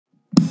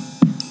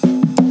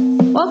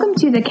Welcome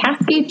to the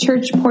Cascade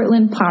Church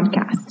Portland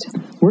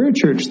podcast. We're a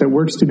church that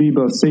works to be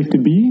both safe to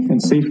be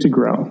and safe to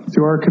grow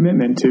through our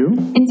commitment to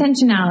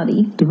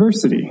intentionality,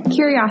 diversity,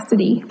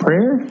 curiosity,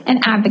 prayer, and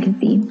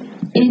advocacy.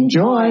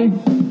 Enjoy!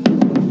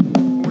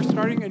 We're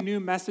starting a new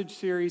message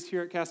series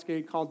here at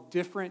Cascade called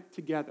Different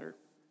Together.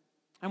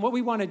 And what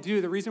we want to do,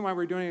 the reason why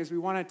we're doing it is we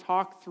want to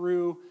talk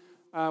through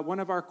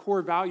one of our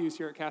core values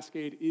here at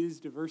Cascade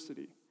is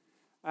diversity.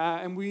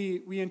 And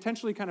we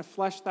intentionally kind of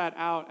flesh that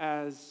out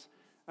as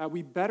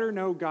we better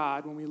know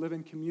God when we live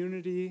in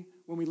community,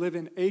 when we live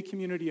in a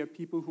community of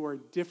people who are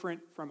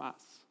different from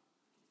us.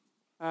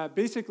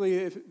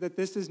 Basically, that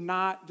this is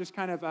not just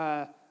kind of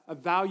a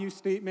value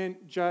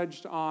statement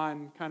judged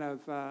on kind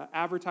of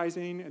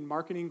advertising and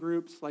marketing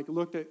groups, like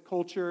looked at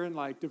culture and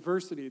like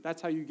diversity.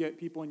 That's how you get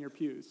people in your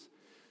pews.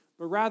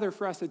 But rather,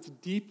 for us, it's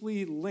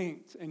deeply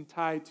linked and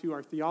tied to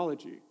our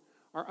theology,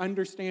 our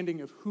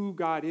understanding of who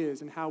God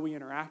is and how we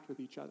interact with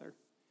each other.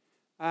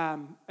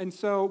 And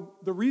so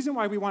the reason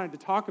why we wanted to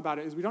talk about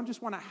it is we don't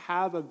just want to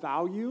have a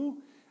value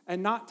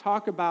and not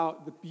talk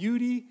about the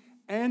beauty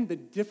and the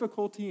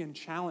difficulty and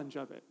challenge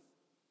of it.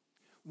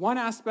 One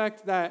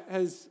aspect that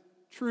is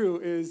true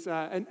is,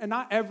 and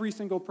not every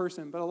single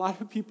person, but a lot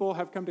of people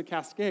have come to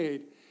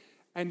Cascade,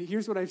 and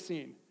here's what I've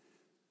seen.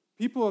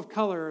 People of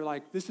color are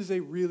like, this is a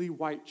really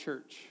white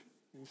church.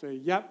 And you say,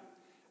 yep.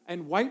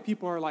 And white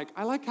people are like,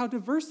 I like how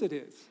diverse it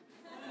is.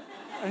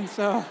 And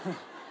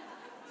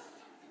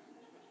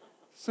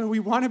So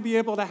we want to be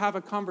able to have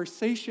a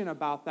conversation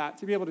about that,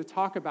 to be able to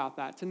talk about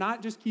that, to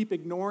not just keep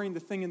ignoring the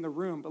thing in the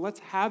room, but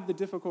let's have the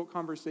difficult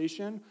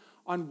conversation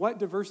on what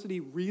diversity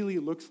really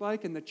looks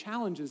like and the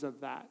challenges of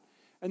that.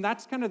 And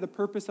that's kind of the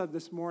purpose of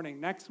this morning.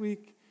 Next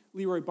week,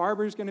 Leroy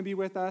Barber is going to be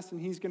with us,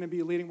 and he's going to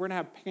be leading. We're going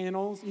to have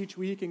panels each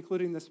week,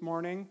 including this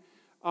morning,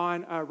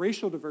 on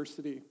racial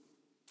diversity.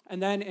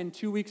 And then in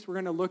 2 weeks, we're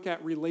going to look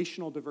at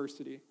relational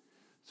diversity.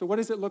 So what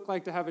does it look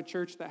like to have a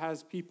church that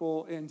has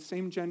people in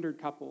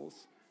same-gendered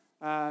couples,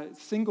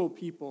 single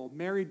people,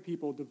 married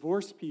people,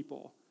 divorced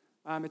people?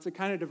 It's a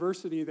kind of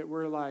diversity that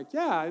we're like,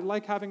 yeah, I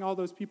like having all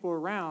those people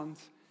around,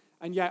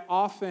 and yet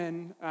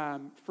often,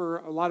 for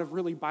a lot of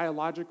really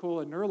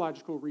biological and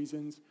neurological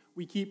reasons,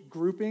 we keep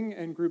grouping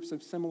in groups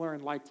of similar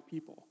and liked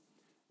people.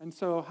 And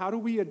so how do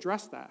we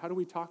address that? How do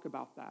we talk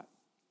about that?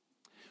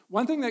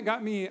 One thing that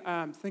got me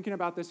thinking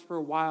about this for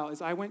a while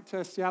is I went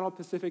to Seattle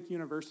Pacific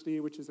University,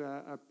 which is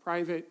a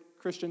private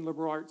Christian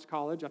liberal arts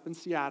college up in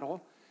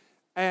Seattle.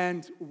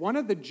 And one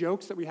of the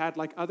jokes that we had,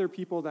 like other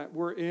people that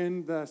were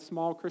in the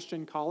small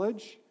Christian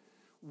college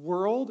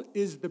world,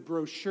 is the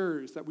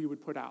brochures that we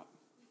would put out.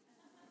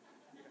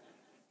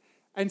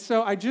 And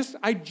so I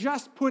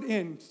just put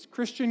in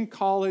Christian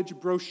college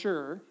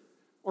brochure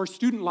or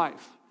student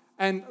life.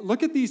 And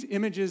look at these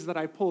images that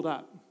I pulled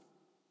up.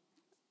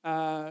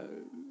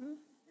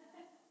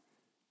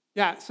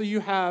 So you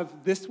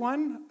have this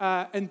one.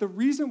 And the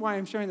reason why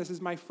I'm sharing this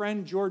is my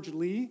friend George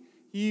Lee.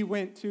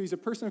 He's a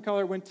person of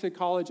color, went to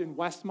college in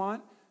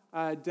Westmont,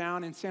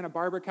 down in Santa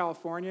Barbara,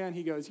 California. And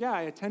he goes, yeah,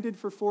 I attended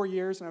for 4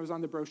 years and I was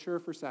on the brochure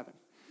for 7.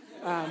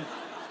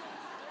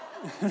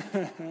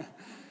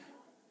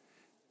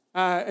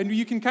 And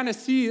you can kind of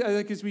see,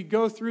 as we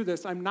go through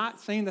this, I'm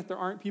not saying that there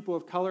aren't people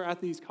of color at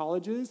these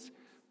colleges,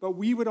 but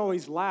we would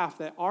always laugh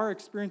that our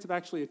experience of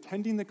actually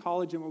attending the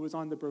college and what was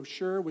on the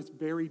brochure was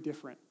very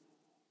different.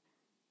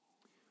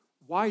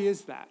 Why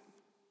is that?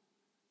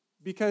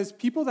 Because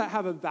people that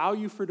have a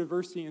value for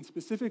diversity, and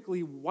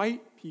specifically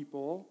white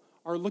people,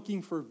 are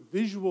looking for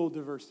visual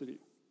diversity.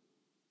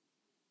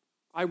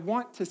 I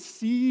want to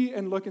see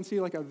and look and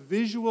see like a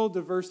visual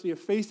diversity of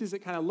faces that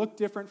kind of look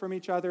different from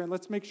each other, and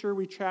let's make sure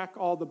we check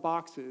all the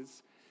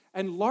boxes.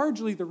 And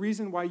largely the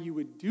reason why you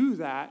would do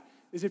that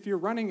is if you're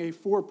running a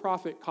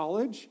for-profit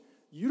college,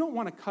 you don't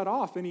want to cut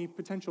off any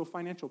potential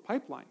financial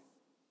pipeline.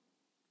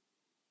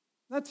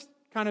 That's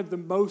kind of the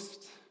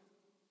most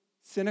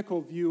cynical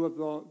view of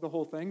the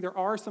whole thing. There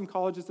are some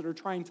colleges that are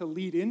trying to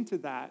lead into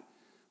that,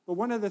 but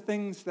one of the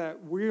things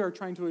that we are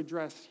trying to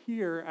address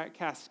here at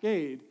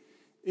Cascade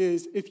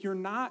is if you're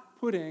not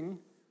putting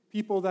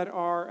people that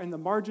are in the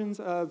margins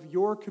of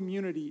your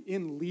community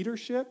in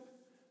leadership,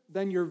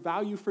 then your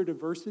value for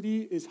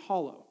diversity is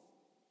hollow.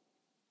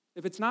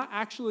 If it's not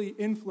actually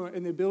in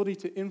the ability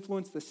to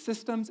influence the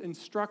systems and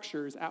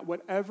structures at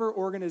whatever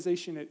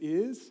organization it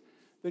is,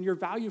 then your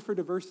value for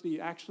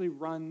diversity actually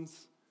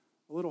runs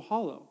a little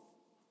hollow.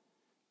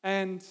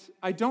 And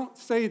I don't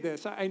say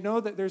this. I know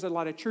that there's a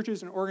lot of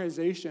churches and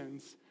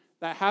organizations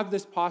that have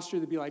this posture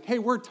to be like, hey,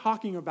 we're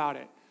talking about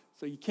it,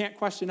 so you can't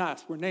question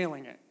us. We're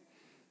nailing it.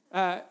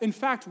 In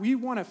fact, we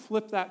want to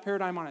flip that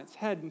paradigm on its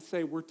head and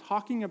say we're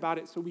talking about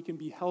it so we can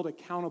be held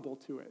accountable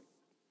to it.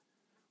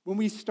 When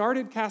we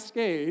started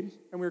Cascade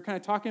and we were kind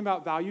of talking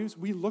about values,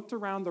 we looked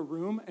around the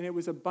room and it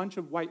was a bunch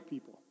of white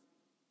people.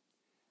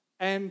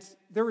 And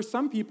there were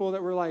some people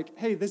that were like,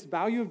 hey, this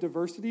value of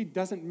diversity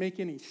doesn't make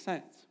any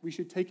sense. We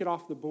should take it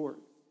off the board.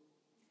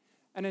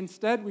 And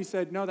instead we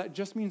said, no, that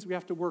just means we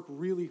have to work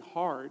really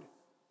hard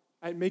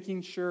at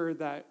making sure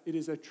that it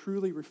is a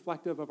truly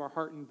reflective of our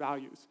heart and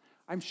values.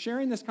 I'm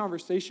sharing this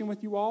conversation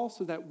with you all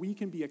so that we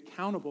can be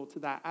accountable to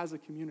that as a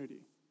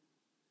community.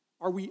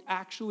 Are we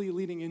actually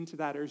leading into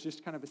that, or is it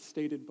just kind of a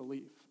stated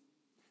belief?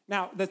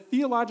 Now, the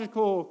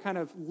theological kind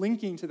of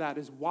linking to that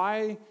is,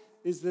 why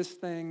is this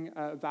thing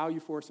a value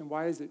for us, and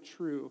why is it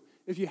true?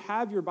 If you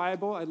have your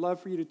Bible, I'd love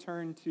for you to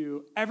turn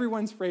to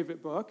everyone's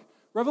favorite book,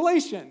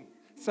 Revelation.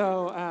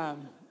 So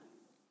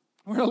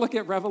we're going to look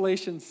at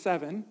Revelation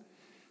 7.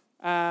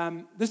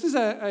 This is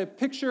a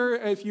picture.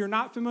 If you're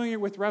not familiar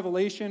with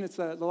Revelation, it's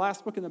the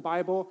last book in the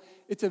Bible.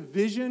 It's a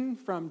vision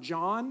from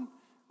John,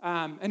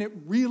 and it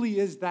really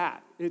is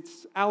that.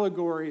 It's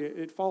allegory.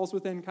 It falls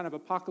within kind of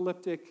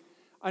apocalyptic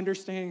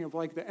understanding of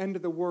like the end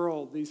of the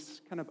world,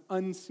 these kind of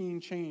unseen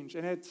change.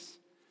 And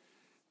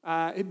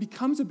it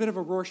becomes a bit of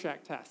a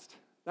Rorschach test.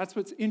 That's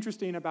what's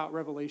interesting about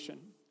Revelation.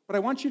 But I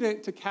want you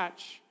to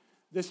catch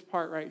this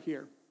part right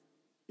here.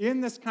 In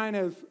this kind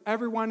of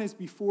everyone is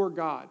before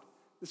God,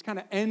 this kind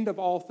of end of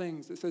all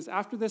things, it says,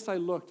 "After this I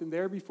looked, and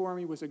there before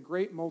me was a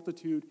great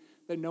multitude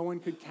that no one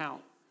could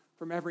count,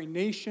 from every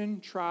nation,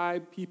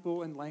 tribe,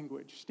 people, and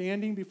language,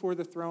 standing before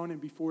the throne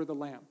and before the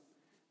Lamb.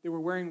 They were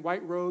wearing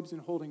white robes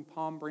and holding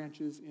palm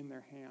branches in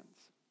their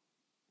hands."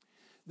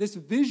 This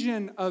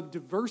vision of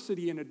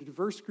diversity and a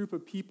diverse group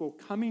of people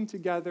coming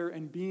together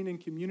and being in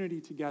community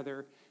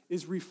together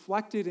is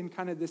reflected in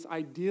kind of this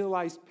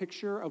idealized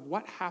picture of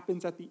what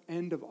happens at the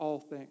end of all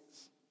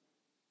things.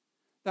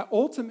 That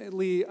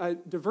ultimately,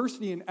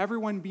 diversity and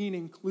everyone being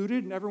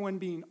included and everyone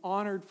being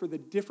honored for the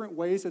different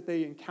ways that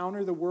they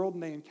encounter the world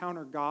and they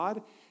encounter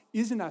God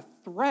isn't a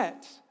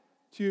threat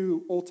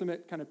to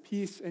ultimate kind of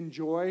peace and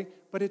joy,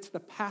 but it's the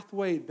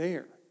pathway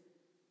there.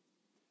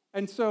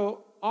 And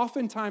so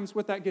oftentimes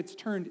what that gets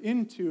turned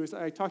into, as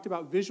I talked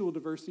about visual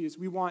diversity, is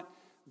we want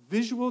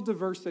visual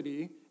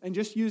diversity, and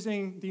just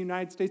using the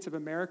United States of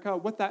America,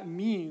 what that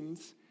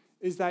means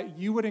is that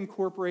you would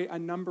incorporate a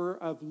number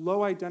of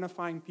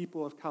low-identifying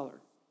people of color.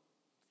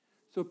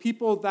 So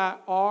people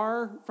that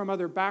are from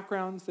other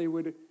backgrounds, they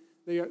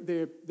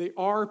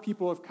are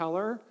people of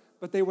color,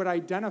 but they would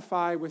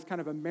identify with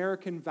kind of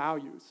American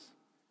values.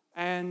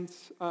 And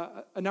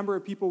a number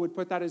of people would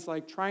put that as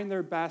like trying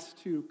their best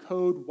to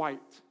code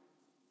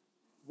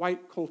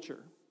white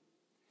culture.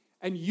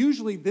 And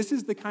usually this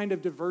is the kind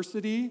of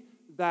diversity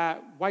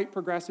that white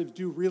progressives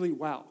do really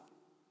well.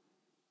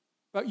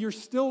 But you're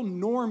still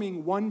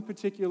norming one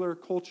particular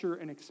culture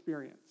and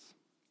experience.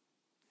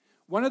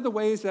 One of the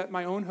ways that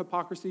my own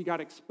hypocrisy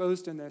got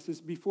exposed in this is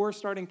before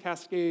starting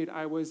Cascade,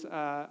 I was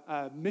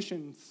a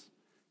missions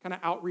kind of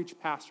outreach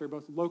pastor,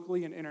 both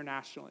locally and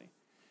internationally.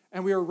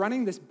 And we were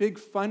running this big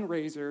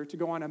fundraiser to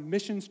go on a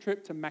missions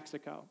trip to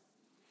Mexico.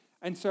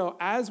 And so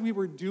as we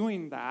were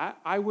doing that,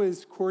 I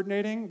was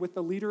coordinating with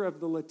the leader of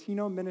the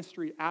Latino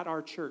ministry at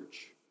our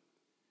church.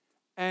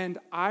 And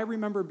I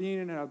remember being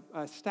in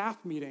a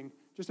staff meeting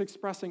just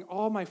expressing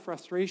all my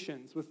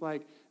frustrations with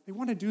like, they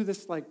want to do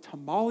this like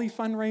tamale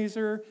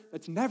fundraiser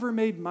that's never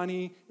made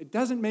money. It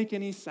doesn't make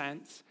any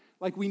sense.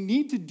 Like, we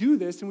need to do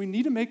this and we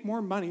need to make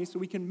more money so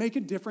we can make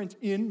a difference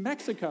in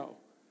Mexico.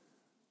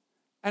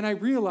 And I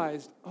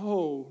realized,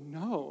 oh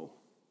no.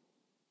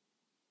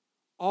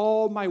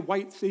 All my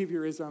white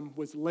saviorism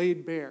was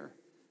laid bare.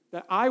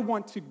 That I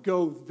want to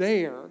go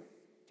there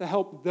to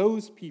help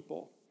those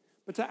people.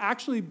 But to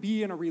actually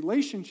be in a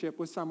relationship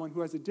with someone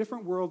who has a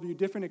different worldview,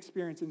 different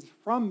experiences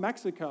from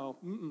Mexico,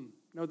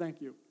 no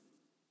thank you.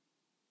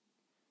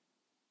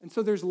 And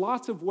so there's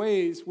lots of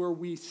ways where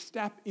we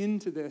step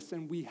into this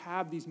and we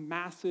have these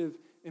massive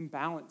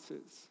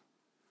imbalances.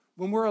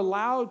 When we're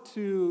allowed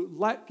to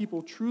let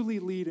people truly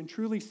lead and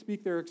truly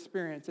speak their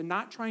experience and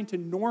not trying to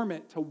norm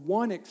it to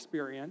one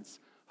experience,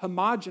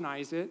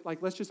 homogenize it,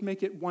 like let's just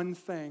make it one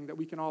thing that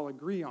we can all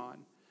agree on,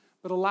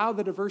 but allow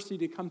the diversity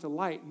to come to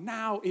light,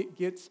 now it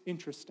gets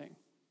interesting.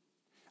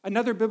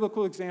 Another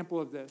biblical example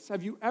of this,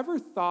 have you ever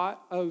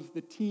thought of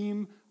the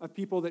team of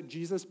people that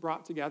Jesus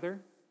brought together?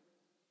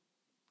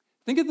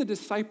 Think of the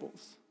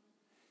disciples.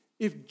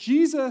 If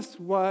Jesus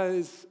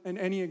was an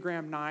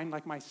Enneagram 9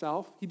 like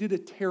myself, he did a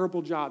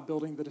terrible job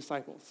building the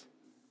disciples.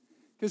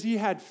 Because he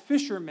had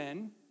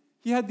fishermen,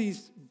 he had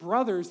these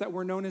brothers that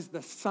were known as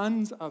the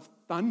sons of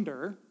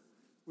thunder,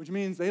 which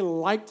means they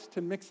liked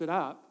to mix it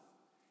up.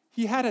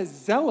 He had a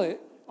zealot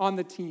on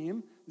the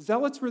team.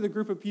 Zealots were the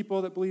group of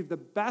people that believed the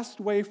best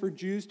way for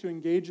Jews to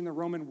engage in the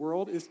Roman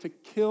world is to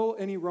kill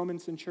any Roman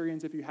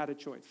centurions if you had a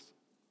choice.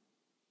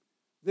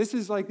 This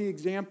is like the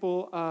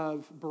example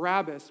of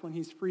Barabbas when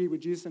he's freed with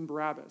Jesus and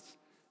Barabbas.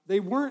 They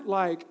weren't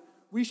like,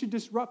 we should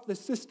disrupt the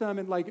system,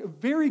 and like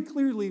very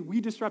clearly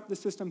we disrupt the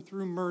system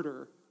through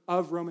murder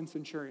of Roman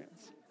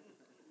centurions.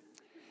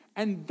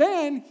 And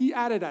then he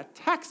added a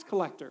tax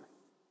collector.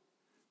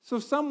 So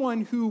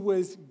someone who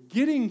was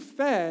getting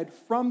fed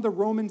from the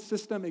Roman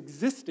system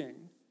existing,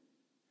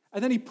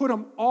 and then he put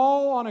them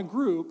all on a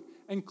group,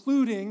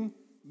 including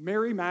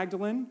Mary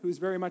Magdalene, who's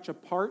very much a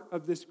part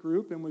of this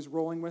group and was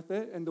rolling with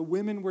it, and the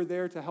women were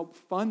there to help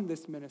fund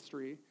this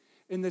ministry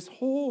in this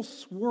whole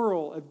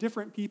swirl of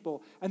different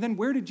people. And then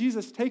where did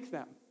Jesus take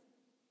them?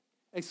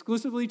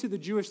 Exclusively to the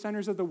Jewish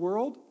centers of the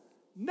world?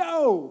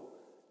 No,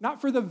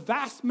 not for the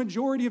vast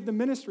majority of the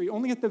ministry.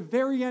 Only at the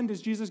very end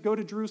does Jesus go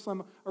to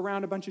Jerusalem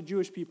around a bunch of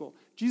Jewish people.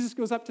 Jesus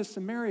goes up to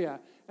Samaria,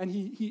 and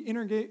he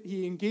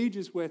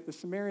engages with the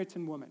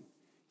Samaritan woman.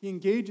 He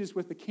engages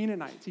with the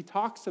Canaanites. He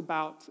talks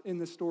about, in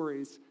the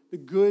stories, the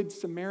Good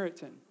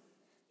Samaritan.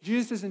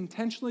 Jesus is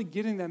intentionally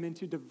getting them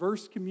into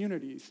diverse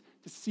communities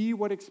to see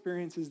what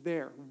experience is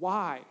there.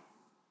 Why?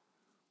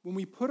 When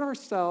we put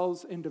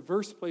ourselves in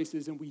diverse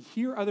places and we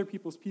hear other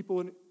people's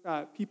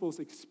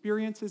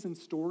experiences and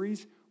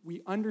stories,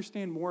 we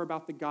understand more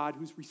about the God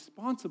who's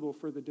responsible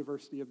for the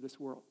diversity of this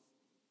world.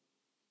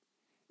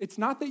 It's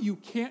not that you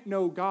can't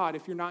know God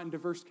if you're not in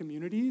diverse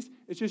communities.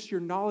 It's just your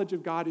knowledge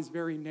of God is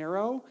very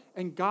narrow,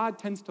 and God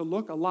tends to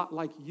look a lot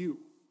like you.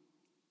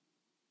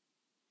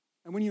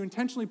 And when you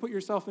intentionally put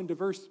yourself in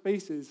diverse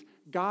spaces,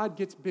 God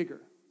gets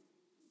bigger.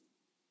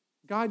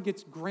 God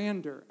gets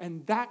grander,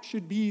 and that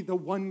should be the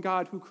one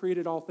God who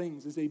created all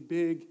things, is a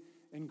big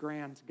and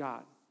grand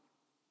God.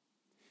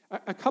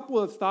 A couple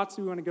of thoughts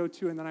we want to go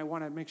to, and then I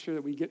want to make sure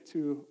that we get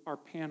to our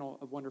panel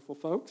of wonderful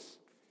folks.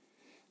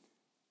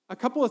 A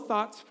couple of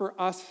thoughts for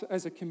us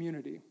as a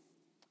community.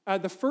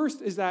 The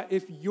first is that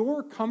if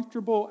you're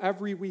comfortable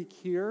every week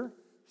here,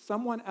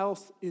 someone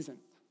else isn't.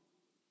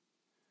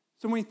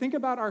 So when we think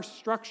about our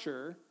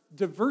structure,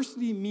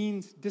 diversity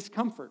means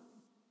discomfort.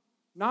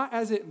 Not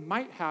as it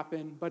might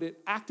happen, but it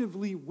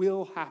actively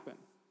will happen.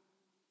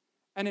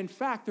 And in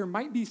fact, there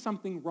might be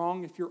something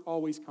wrong if you're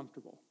always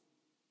comfortable.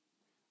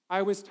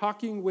 I was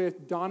talking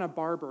with Donna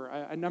Barber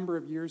a number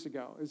of years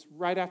ago. It was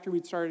right after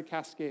we'd started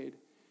Cascade.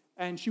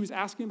 And she was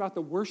asking about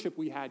the worship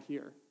we had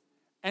here.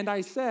 And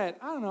I said,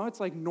 I don't know, it's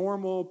like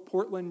normal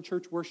Portland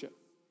church worship.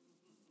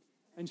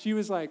 And she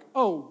was like,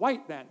 oh,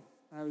 white then.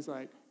 And I was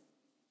like,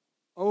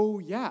 oh,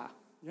 yeah.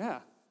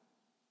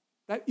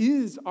 That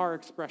is our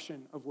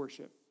expression of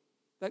worship.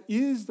 That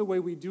is the way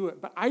we do it.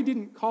 But I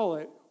didn't call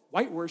it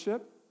white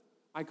worship.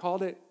 I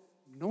called it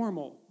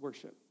normal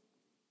worship.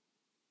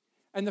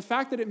 And the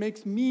fact that it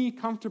makes me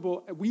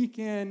comfortable week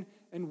in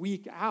and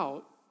week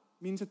out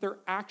means that there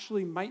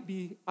actually might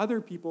be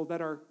other people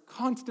that are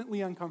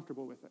constantly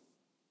uncomfortable with it.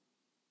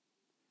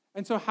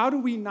 And so how do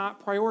we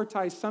not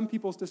prioritize some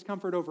people's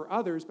discomfort over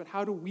others, but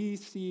how do we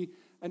see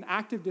an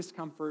active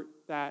discomfort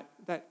that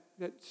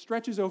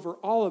stretches over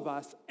all of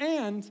us?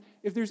 And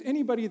if there's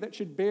anybody that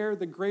should bear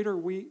the greater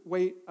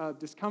weight of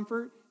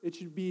discomfort, it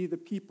should be the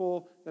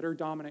people that are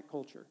dominant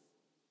culture.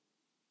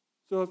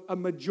 So if a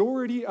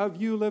majority of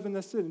you live in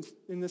the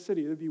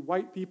city, there'd be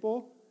white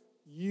people,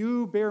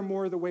 you bear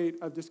more of the weight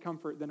of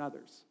discomfort than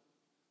others.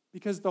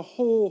 Because the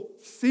whole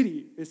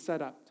city is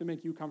set up to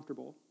make you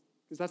comfortable,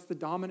 because that's the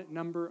dominant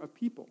number of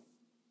people.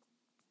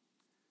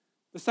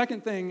 The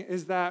second thing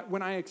is that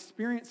when I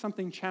experience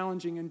something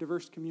challenging in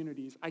diverse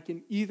communities, I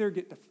can either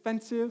get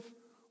defensive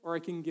or I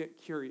can get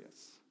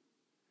curious.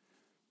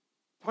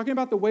 Talking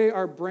about the way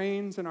our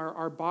brains and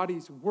our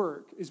bodies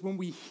work is when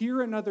we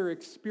hear another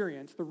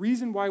experience, the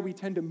reason why we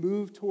tend to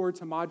move towards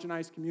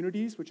homogenized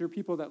communities, which are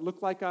people that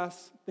look like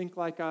us, think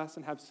like us,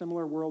 and have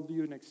similar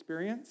worldview and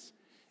experience,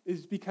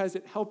 is because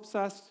it helps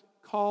us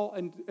call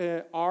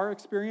our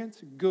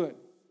experience good.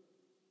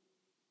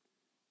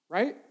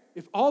 Right?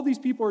 If all these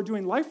people are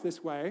doing life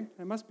this way,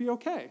 it must be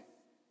okay.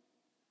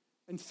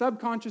 And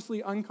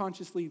subconsciously,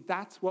 unconsciously,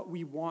 that's what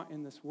we want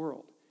in this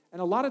world. And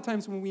a lot of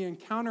times when we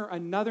encounter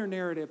another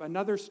narrative,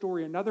 another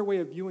story, another way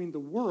of viewing the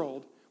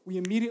world, we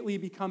immediately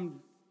become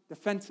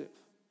defensive.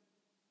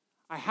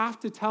 I have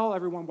to tell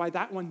everyone why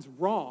that one's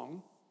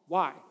wrong.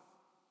 Why?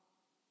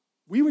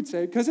 We would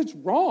say, because it's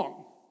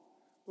wrong.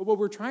 But what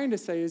we're trying to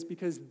say is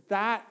because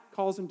that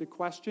calls into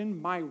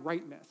question my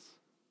rightness.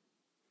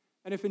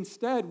 And if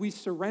instead we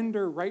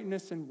surrender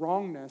rightness and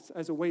wrongness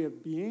as a way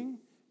of being,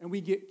 and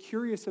we get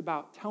curious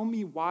about, tell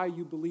me why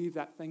you believe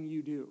that thing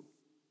you do.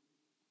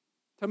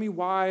 Tell me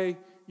why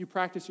you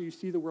practice or you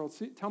see the world.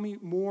 Tell me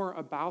more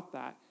about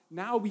that.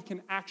 Now we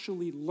can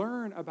actually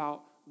learn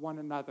about one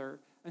another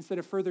instead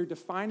of further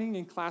defining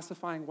and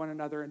classifying one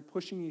another and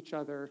pushing each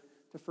other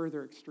to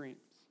further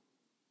extremes.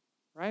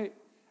 Right?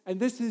 And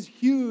this is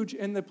huge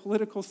in the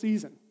political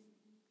season.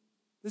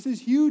 This is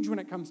huge when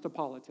it comes to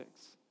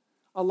politics.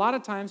 A lot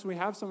of times we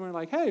have someone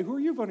like, hey, who are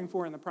you voting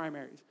for in the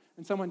primaries?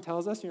 And someone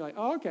tells us, and you're like,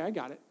 oh, okay, I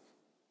got it.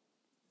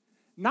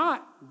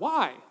 Not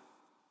why.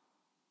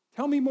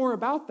 Tell me more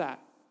about that.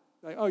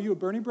 Like, oh, you a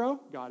Bernie bro?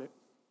 Got it.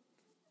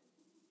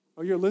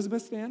 Oh, you're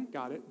Elizabeth Stan?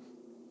 Got it.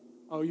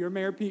 Oh, you're a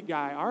Mayor Pete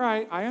guy. All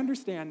right, I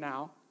understand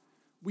now.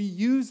 We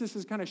use this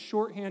as kind of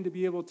shorthand to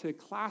be able to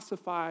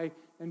classify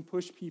and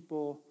push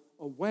people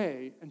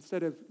away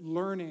instead of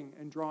learning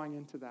and drawing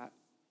into that.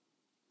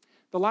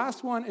 The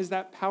last one is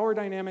that power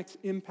dynamics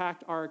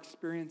impact our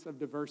experience of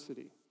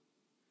diversity.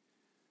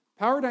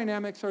 Power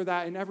dynamics are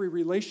that in every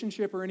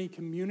relationship or any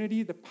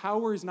community, the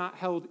power is not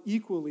held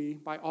equally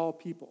by all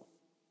people.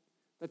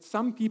 That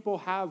some people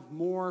have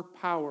more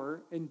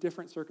power in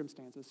different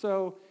circumstances.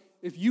 So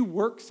if you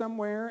work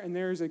somewhere and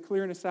there's a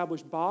clear and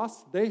established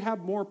boss, they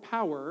have more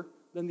power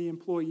than the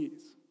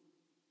employees.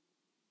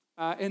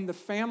 In the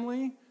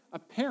family, a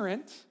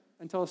parent,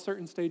 until a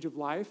certain stage of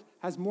life,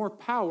 has more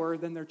power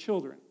than their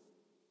children.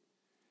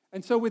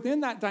 And so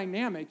within that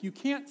dynamic, you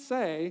can't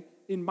say,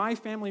 in my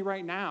family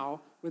right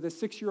now, with a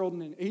 6-year-old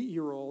and an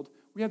 8-year-old,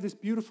 we have this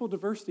beautiful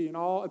diversity and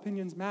all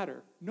opinions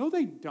matter. No,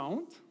 they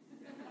don't.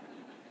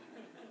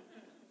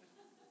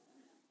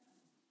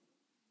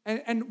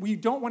 And we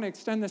don't want to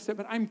extend this,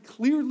 but I'm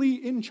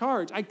clearly in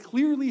charge. I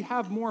clearly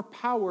have more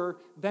power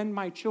than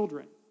my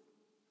children.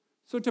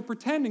 So to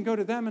pretend and go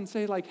to them and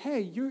say, like,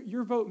 hey,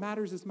 your vote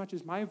matters as much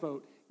as my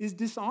vote is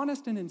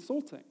dishonest and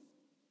insulting.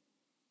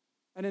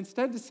 And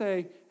instead to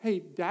say, hey,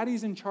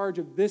 daddy's in charge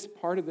of this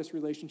part of this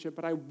relationship,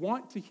 but I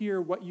want to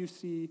hear what you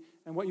see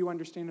and what you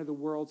understand of the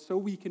world so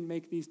we can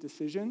make these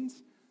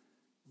decisions,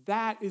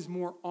 that is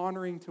more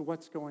honoring to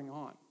what's going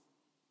on.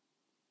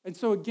 And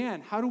so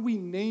again, how do we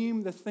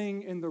name the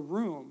thing in the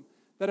room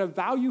that a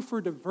value for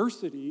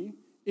diversity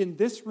in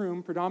this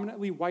room,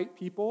 predominantly white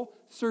people,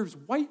 serves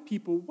white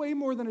people way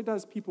more than it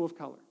does people of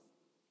color?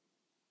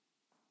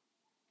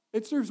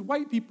 It serves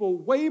white people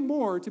way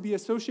more to be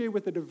associated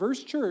with a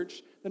diverse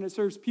church than it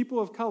serves people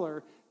of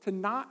color to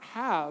not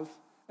have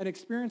an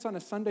experience on a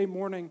Sunday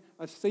morning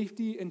of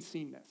safety and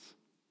seenness.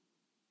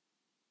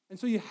 And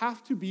so you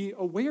have to be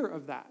aware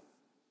of that.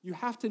 You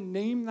have to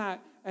name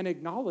that and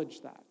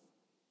acknowledge that.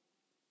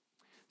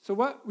 So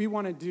what we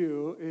want to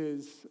do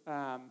is,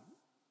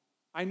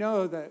 I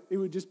know that it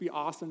would just be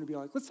awesome to be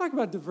like, let's talk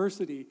about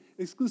diversity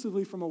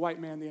exclusively from a white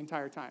man the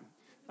entire time.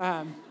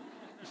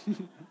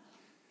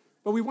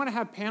 But we want to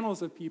have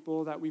panels of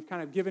people that we've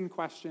kind of given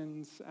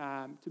questions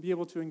to be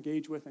able to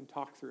engage with and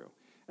talk through.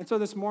 And so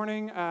this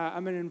morning,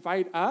 I'm going to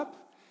invite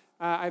up,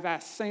 I've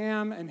asked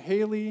Sam and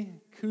Haley,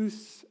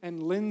 Koos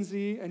and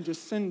Lindsay and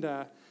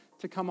Jacinda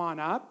to come on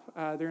up.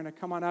 They're going to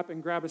come on up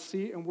and grab a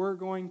seat, and we're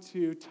going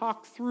to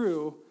talk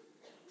through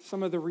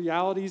some of the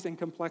realities and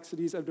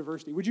complexities of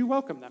diversity. Would you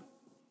welcome them?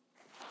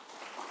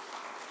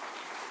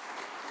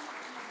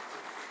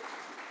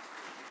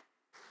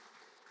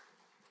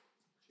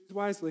 Choose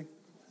wisely.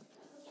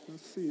 No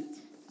seats.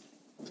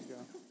 There you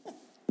go.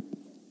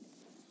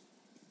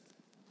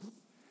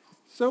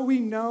 So we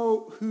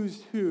know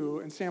who's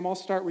who, and Sam, I'll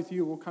start with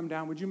you. We'll come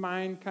down. Would you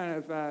mind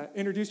kind of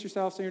introduce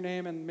yourself, say your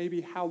name, and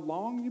maybe how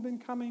long you've been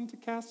coming to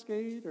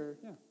Cascade, or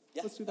yeah.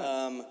 Let's do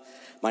that.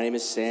 My name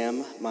is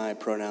Sam. My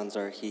pronouns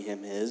are he,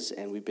 him, his,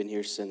 and we've been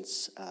here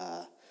since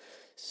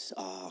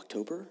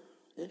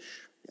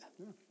October-ish.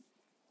 Yeah.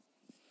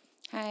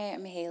 Hi,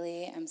 I'm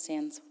Haley. I'm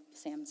Sam's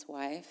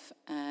wife.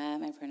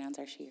 My pronouns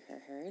are she,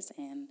 her, hers,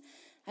 and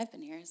I've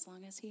been here as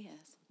long as he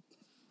has.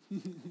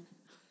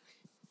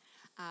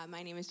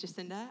 My name is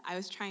Jacinda. I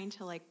was trying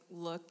to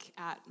look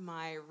at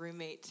my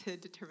roommate to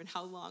determine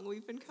how long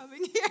we've been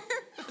coming here,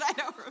 but I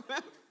don't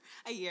remember.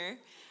 A year.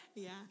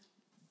 Yeah.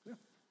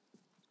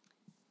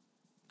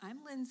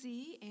 I'm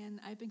Lindsay, and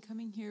I've been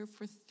coming here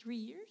for 3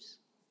 years.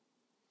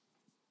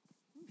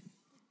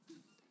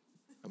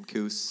 I'm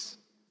Koos.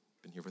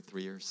 Been here for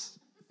 3 years.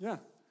 Yeah.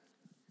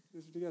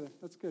 These are together.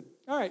 That's good.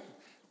 All right.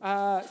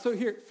 So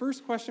here,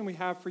 first question we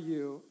have for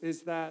you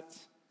is that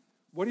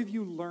what have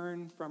you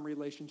learned from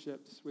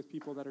relationships with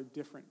people that are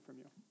different from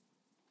you?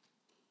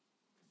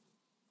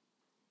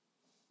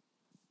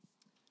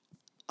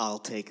 I'll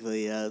take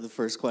the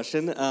first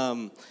question.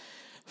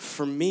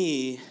 For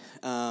me,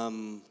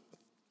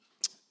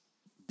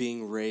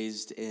 being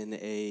raised in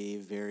a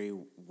very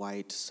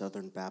white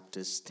Southern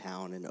Baptist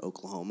town in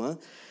Oklahoma,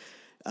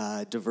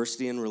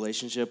 diversity in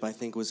relationship, I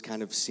think, was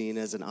kind of seen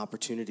as an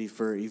opportunity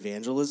for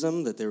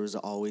evangelism, that there was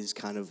always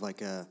kind of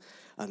like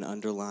an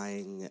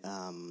underlying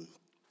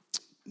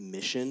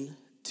mission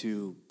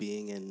to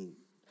being in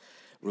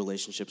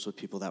relationships with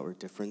people that were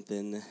different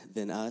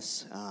than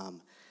us.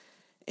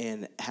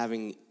 And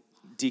having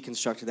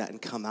deconstructed that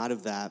and come out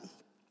of that,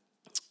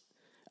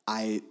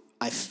 I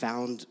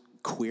found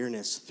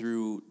queerness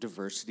through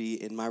diversity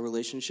in my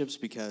relationships,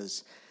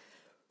 because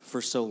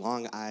for so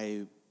long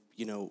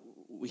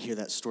we hear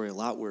that story a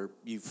lot where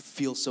you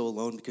feel so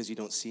alone because you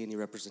don't see any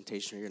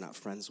representation, or you're not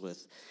friends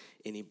with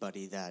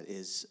anybody that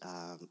is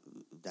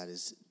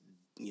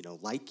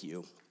like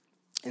you.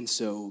 And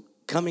so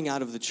coming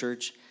out of the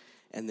church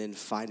and then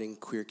finding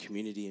queer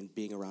community and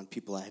being around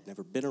people I had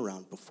never been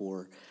around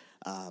before,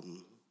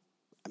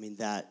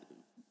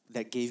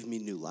 that gave me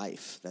new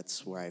life.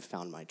 That's where I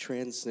found my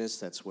transness.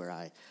 That's where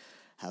I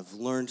have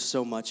learned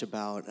so much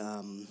about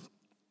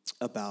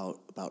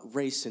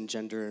race and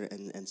gender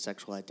and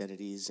sexual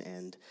identities,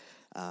 and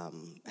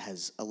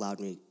has allowed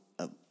me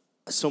a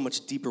so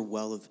much deeper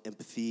well of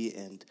empathy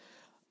and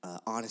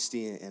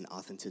honesty and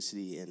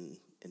authenticity in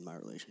my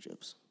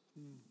relationships.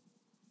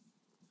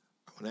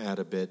 I want to add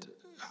a bit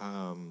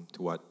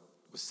to what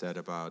was said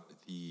about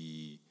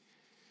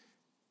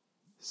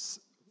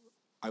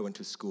I went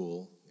to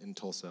school in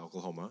Tulsa,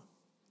 Oklahoma,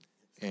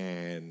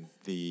 and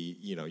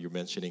you're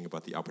mentioning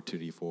about the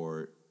opportunity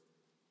for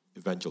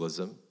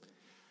evangelism.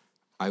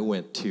 I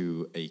went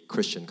to a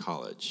Christian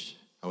college.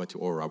 I went to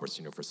Oral Roberts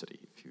University,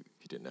 if you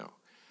didn't know.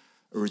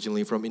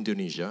 Originally from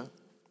Indonesia.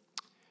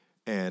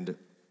 And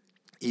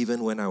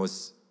even when I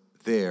was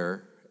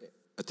there,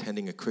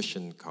 attending a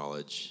Christian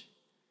college,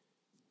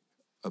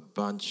 a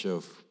bunch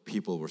of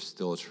people were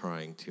still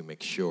trying to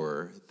make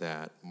sure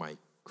that my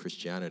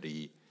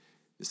Christianity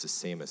is the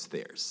same as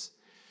theirs.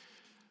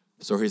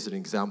 So here's an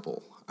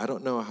example. I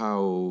don't know how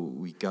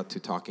we got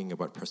to talking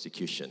about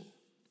persecution.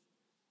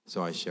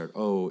 So I shared,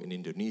 in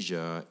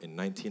Indonesia, in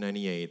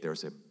 1998, there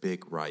was a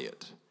big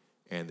riot.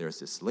 And there's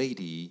this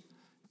lady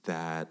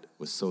that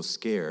was so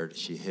scared,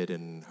 she hid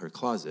in her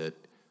closet,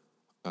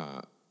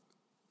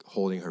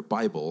 holding her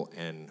Bible,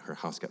 and her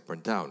house got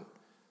burned down.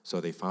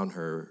 So they found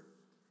her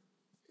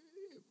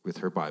with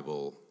her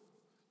Bible,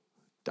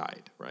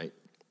 died, right?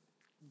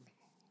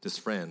 This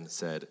friend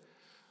said,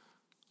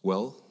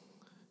 well,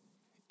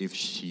 if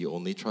she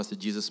only trusted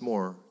Jesus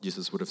more,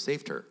 Jesus would have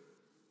saved her.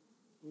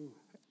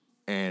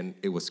 And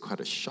it was quite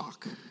a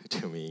shock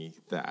to me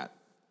that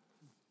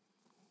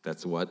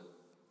that's what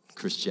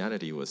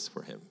Christianity was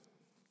for him.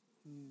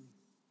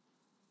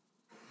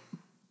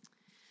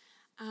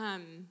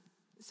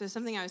 So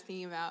something I was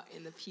thinking about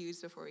in the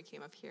pews before we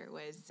came up here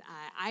was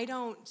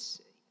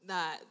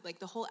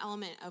the whole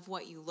element of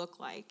what you look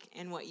like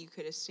and what you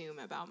could assume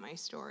about my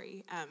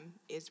story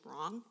is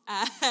wrong.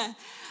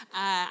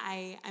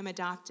 I'm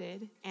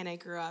adopted, and I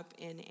grew up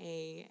in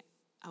a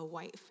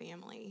white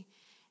family.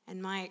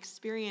 And my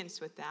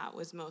experience with that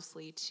was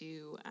mostly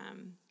to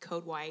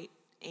code white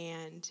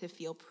and to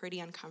feel pretty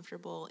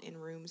uncomfortable in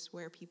rooms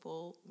where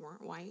people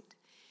weren't white.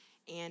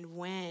 And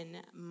when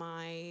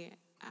my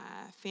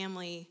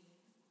family,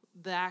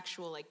 the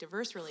actual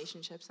diverse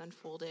relationships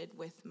unfolded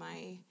with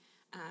my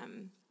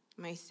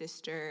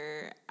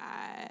sister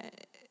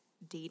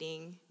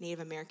dating Native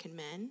American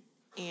men,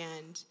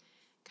 and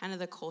kind of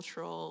the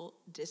cultural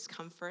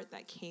discomfort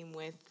that came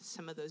with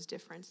some of those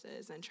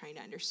differences, and trying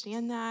to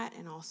understand that,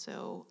 and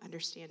also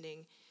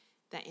understanding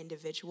that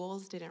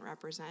individuals didn't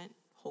represent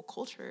whole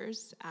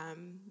cultures,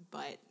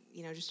 but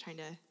just trying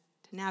to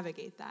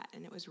navigate that.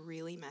 And it was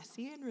really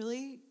messy, and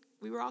really,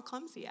 we were all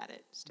clumsy at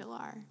it, still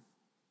are.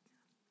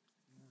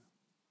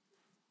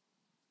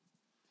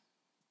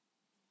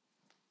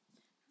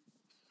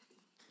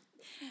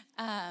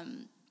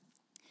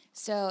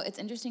 So it's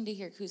interesting to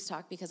hear Koos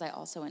talk, because I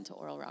also went to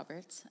Oral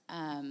Roberts,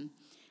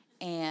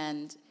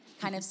 and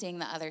kind of seeing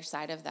the other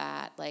side of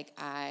that.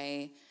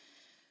 I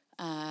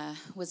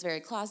was very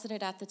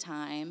closeted at the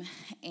time,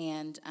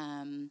 and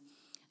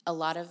a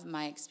lot of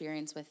my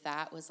experience with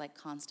that was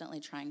constantly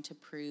trying to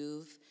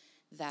prove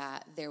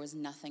that there was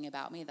nothing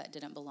about me that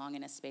didn't belong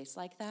in a space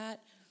like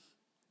that.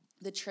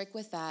 The trick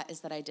with that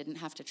is that I didn't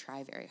have to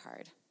try very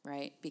hard,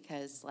 right?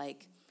 Because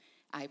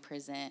I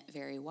present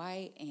very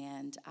white,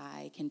 and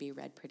I can be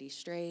read pretty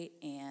straight,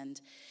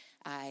 and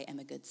I am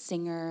a good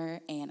singer,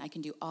 and I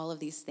can do all of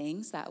these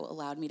things that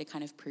allowed me to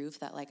kind of prove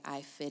that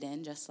I fit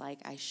in just like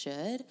I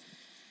should.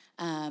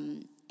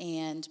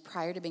 And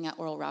prior to being at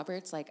Oral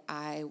Roberts,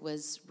 I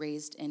was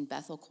raised in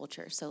Bethel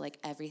culture, so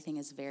everything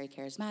is very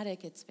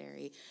charismatic, it's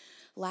very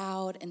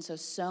loud, and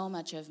so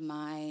much of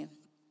my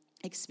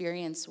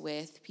experience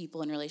with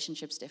people in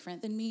relationships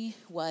different than me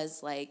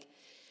was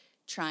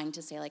trying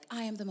to say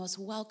I am the most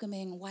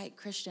welcoming white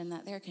Christian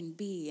that there can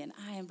be, and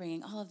I am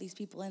bringing all of these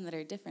people in that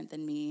are different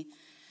than me.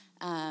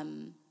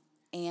 And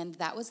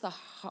that was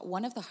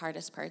one of the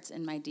hardest parts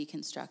in my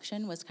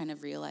deconstruction, was kind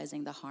of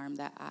realizing the harm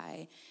that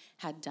I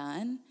had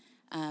done.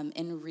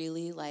 And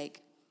really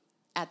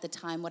at the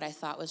time, what I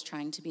thought was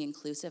trying to be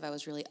inclusive, I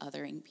was really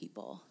othering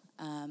people.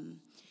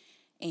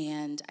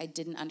 And I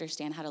didn't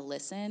understand how to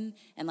listen.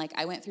 And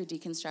I went through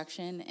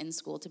deconstruction in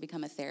school to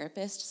become a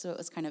therapist, so it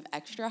was kind of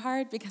extra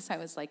hard, because I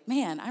was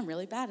man, I'm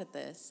really bad at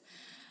this.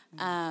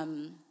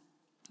 And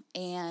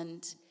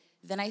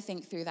then I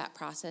think through that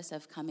process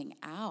of coming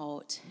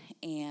out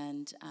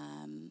and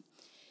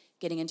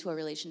getting into a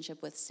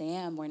relationship with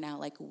Sam, where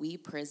now we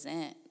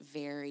present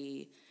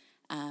very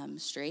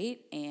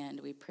straight, and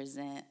we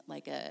present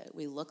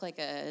we look like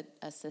a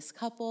cis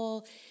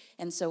couple.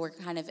 And so we're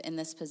kind of in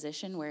this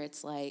position where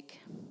it's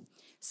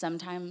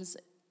sometimes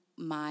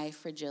my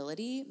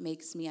fragility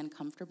makes me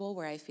uncomfortable,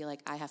 where I feel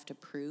I have to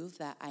prove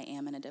that I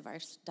am in a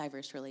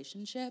diverse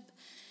relationship.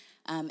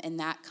 And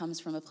that comes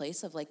from a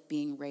place of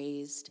being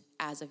raised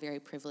as a very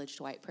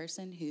privileged white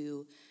person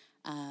who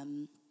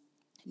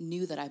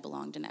knew that I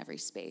belonged in every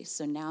space.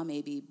 So now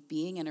maybe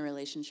being in a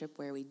relationship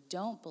where we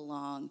don't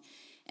belong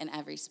in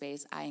every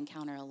space, I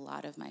encounter a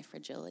lot of my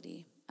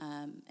fragility,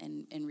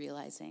 and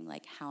realizing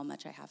how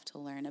much I have to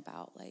learn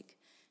about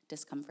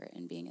discomfort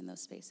in being in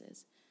those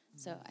spaces.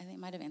 So I think I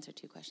might have answered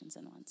two questions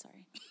in one.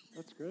 Sorry.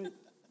 That's great.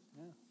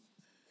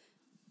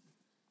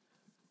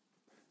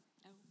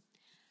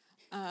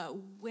 Yeah.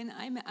 When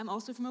I'm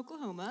also from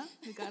Oklahoma.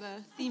 We got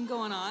a theme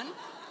going on,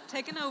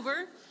 taking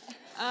over.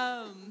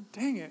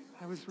 Dang it!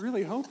 I was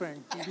really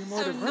hoping you'd be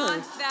more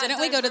diverse. Didn't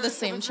we go to the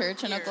same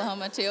church in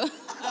Oklahoma too?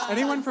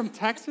 Anyone from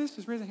Texas?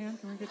 Just raise a hand.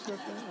 Can we get you up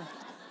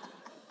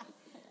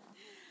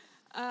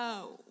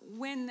there?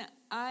 When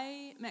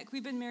I met,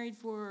 we've been married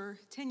for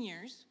 10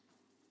 years.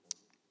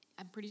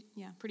 I'm pretty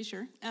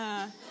sure.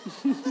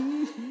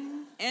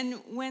 And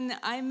when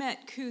I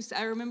met Koos,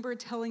 I remember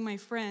telling my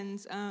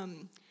friends,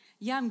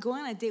 yeah, I'm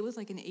going on a date with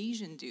like an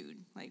Asian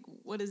dude. Like,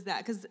 what is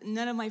that? Because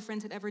none of my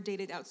friends had ever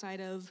dated outside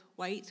of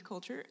white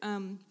culture.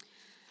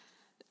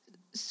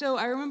 So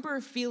I remember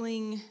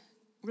feeling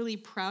really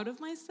proud of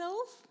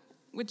myself,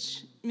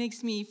 which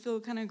makes me feel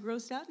kind of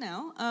grossed out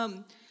now.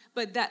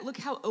 But that, look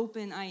how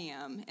open I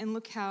am, and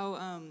look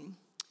how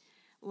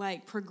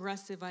like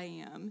progressive I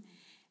am.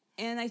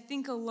 And I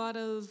think a lot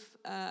of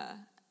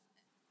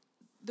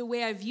the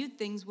way I viewed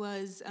things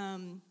was a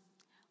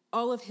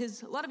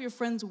lot of your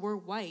friends were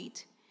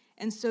white,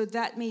 and so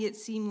that made it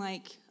seem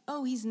like,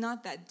 oh, he's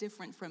not that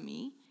different from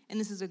me, and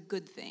this is a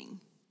good thing.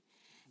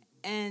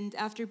 And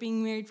after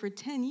being married for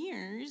 10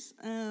 years,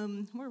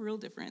 we're real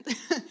different.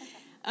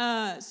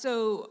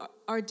 So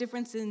our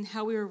difference in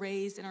how we were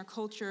raised and our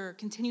culture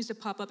continues to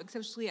pop up,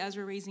 especially as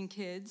we're raising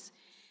kids.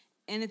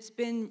 And it's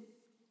been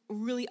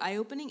really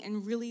eye-opening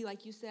and really,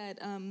 like you said,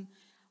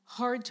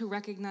 hard to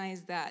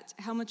recognize that,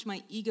 how much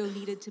my ego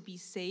needed to be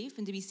safe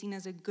and to be seen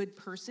as a good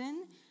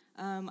person.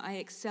 I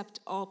accept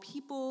all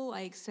people.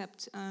 I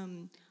accept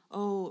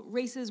all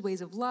races,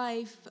 ways of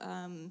life,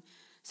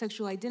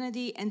 sexual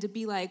identity, and to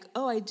be like,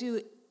 oh, I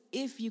do,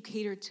 if you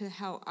cater to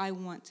how I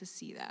want to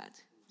see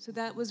that. So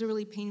that was a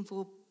really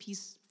painful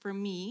piece for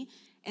me,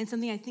 and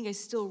something I think I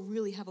still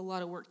really have a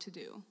lot of work to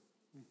do.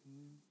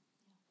 Mm-hmm.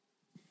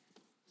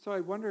 So I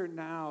wonder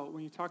now,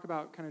 when you talk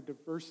about kind of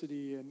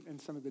diversity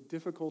and some of the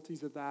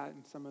difficulties of that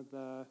and some of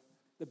the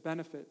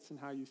benefits and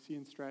how you see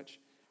and stretch,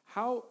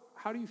 how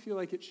do you feel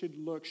like it should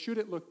look? Should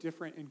it look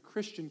different in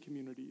Christian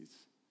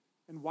communities?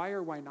 And why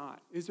or why not?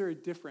 Is there a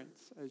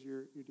difference as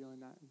you're dealing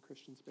that in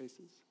Christian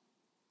spaces?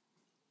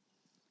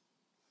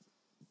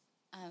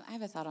 I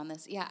have a thought on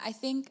this. Yeah, I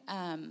think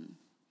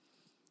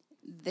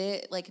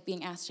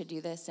being asked to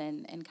do this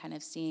and kind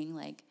of seeing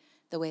like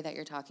the way that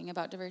you're talking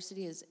about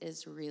diversity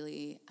is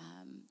really,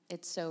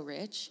 it's so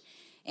rich.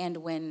 And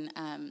when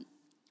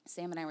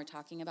Sam and I were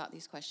talking about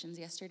these questions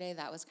yesterday,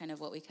 that was kind of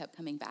what we kept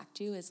coming back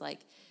to, is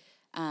like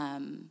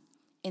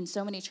in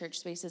so many church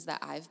spaces that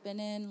I've been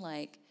in,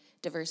 like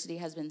diversity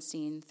has been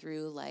seen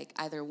through like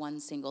either one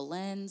single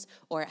lens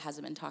or it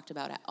hasn't been talked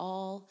about at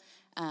all.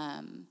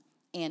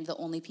 And the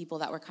only people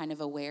that were kind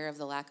of aware of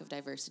the lack of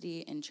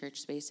diversity in church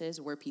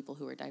spaces were people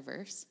who were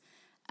diverse.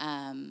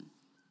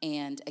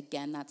 And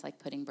again, that's like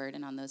putting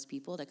burden on those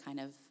people to kind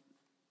of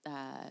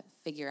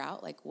figure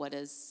out like,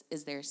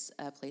 is there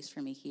a place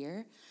for me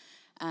here?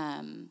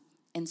 And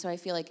so I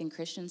feel like in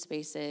Christian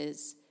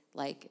spaces,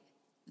 like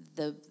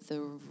the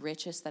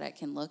richest that it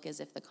can look is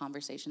if the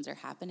conversations are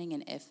happening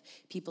and if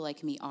people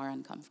like me are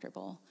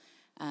uncomfortable.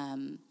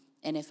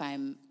 And if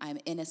I'm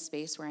in a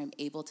space where I'm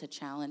able to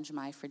challenge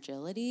my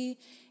fragility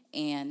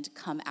and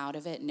come out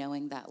of it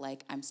knowing that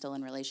like I'm still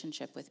in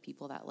relationship with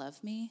people that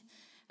love me.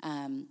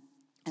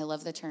 I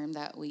love the term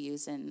that we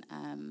use in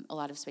a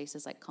lot of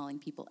spaces, like calling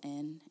people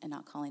in and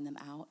not calling them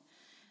out.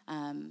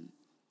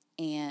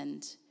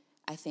 And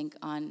I think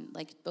on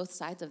like both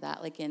sides of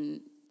that, like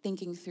in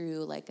thinking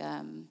through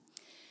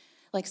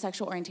like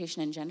sexual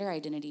orientation and gender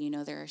identity, you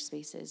know, there are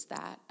spaces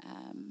that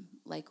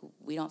like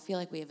we don't feel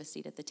like we have a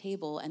seat at the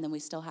table, and then we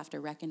still have to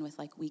reckon with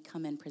like we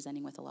come in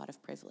presenting with a lot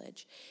of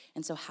privilege.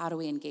 And so how do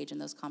we engage in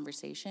those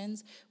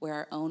conversations where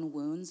our own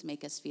wounds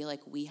make us feel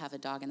like we have a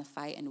dog in the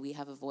fight and we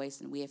have a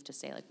voice and we have to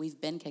say like we've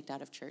been kicked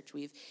out of church,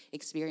 we've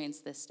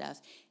experienced this stuff,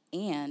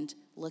 and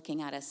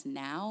looking at us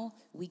now,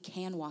 we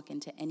can walk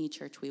into any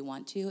church we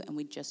want to, and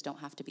we just don't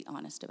have to be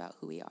honest about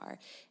who we are.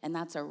 And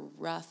that's a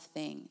rough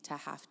thing to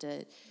have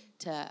to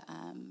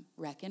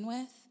reckon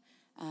with,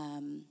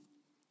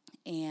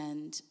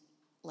 and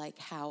like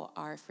how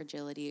our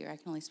fragility, or I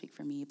can only speak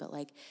for me, but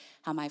like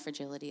how my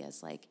fragility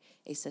as like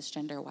a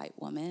cisgender white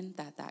woman,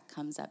 that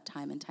comes up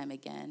time and time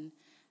again,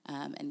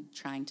 and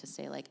trying to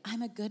say like,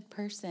 I'm a good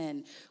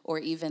person, or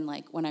even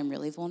like when I'm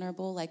really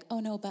vulnerable, like, oh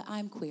no, but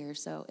I'm queer,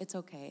 so it's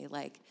okay,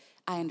 like,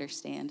 I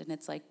understand. And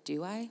it's like,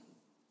 do I?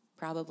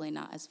 Probably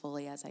not as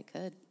fully as I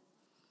could.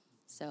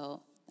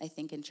 So I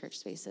think in church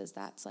spaces,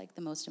 that's like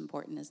the most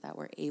important, is that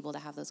we're able to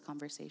have those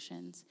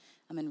conversations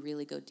and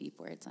really go deep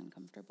where it's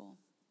uncomfortable.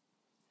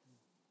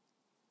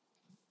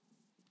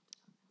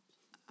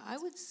 I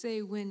would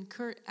say when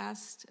Kurt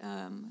asked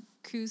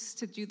Koos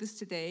to do this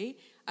today,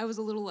 I was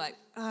a little like,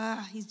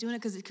 he's doing it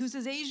because Koos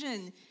is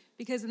Asian.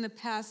 Because in the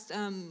past,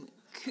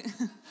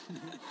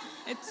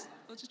 it's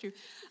just true.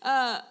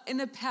 In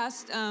the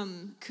past,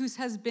 Koos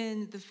has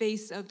been the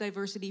face of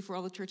diversity for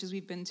all the churches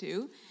we've been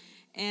to.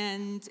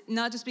 And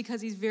not just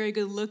because he's very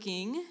good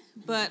looking,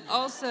 but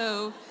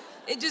also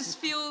it just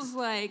feels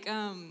like,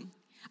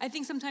 I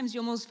think sometimes you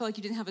almost feel like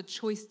you didn't have a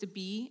choice to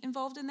be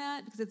involved in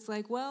that, because it's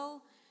like,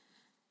 well,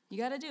 you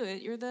got to do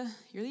it. You're the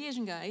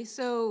Asian guy.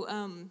 So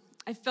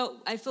I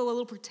feel a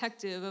little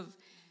protective of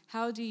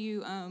how do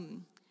you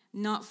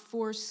not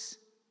force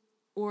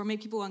or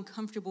make people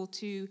uncomfortable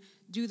to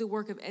do the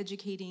work of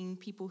educating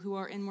people who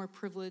are in more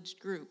privileged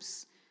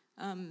groups.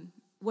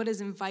 What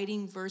is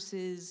inviting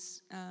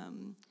versus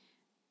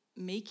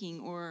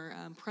making or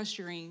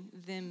pressuring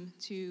them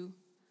to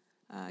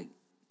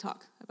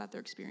talk about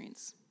their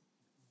experience.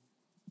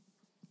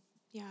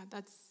 Yeah,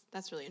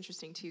 that's really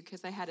interesting too,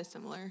 because I had a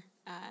similar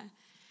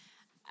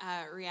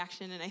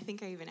reaction, and I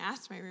think I even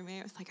asked my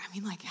roommate. I was like,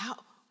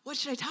 what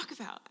should I talk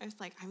about? I was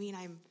like,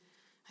 I'm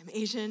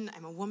Asian,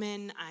 I'm a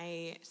woman,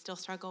 I still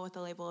struggle with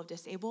the label of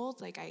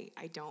disabled. Like, I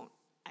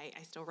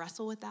still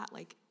wrestle with that,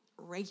 like,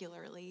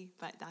 regularly,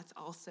 but that's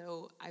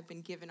also, I've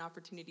been given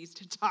opportunities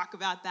to talk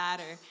about that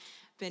or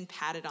been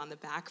patted on the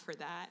back for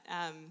that.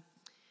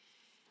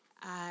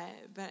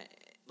 But,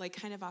 like,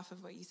 kind of off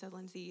of what you said,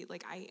 Lindsay,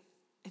 like, I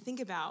think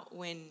about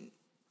when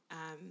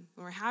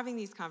we're having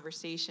these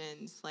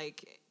conversations,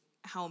 like,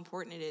 how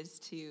important it is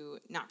to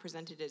not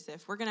present it as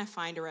if we're going to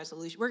find a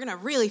resolution. We're going to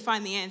really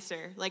find the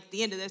answer, like,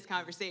 the end of this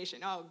conversation.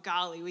 Oh,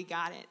 golly, we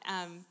got it.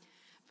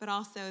 But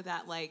also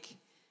that, like,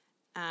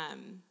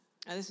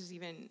 this was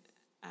even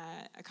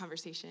a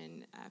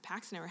conversation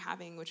Pax and I were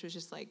having, which was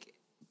just like,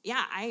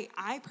 yeah,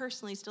 I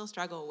personally still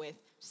struggle with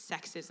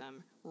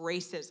sexism,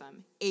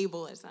 racism,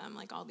 ableism,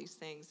 like all these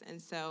things.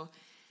 And so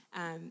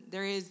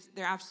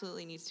there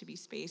absolutely needs to be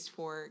space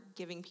for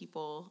giving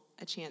people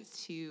a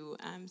chance to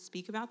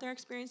speak about their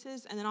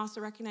experiences, and then also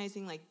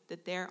recognizing, like,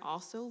 that they're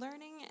also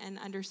learning and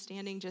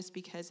understanding. Just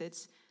because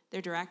it's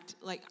their direct,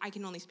 like, I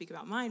can only speak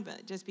about mine,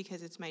 but just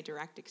because it's my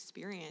direct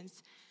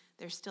experience,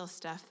 there's still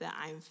stuff that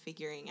I'm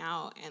figuring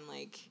out and,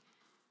 like,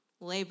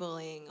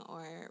 labeling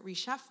or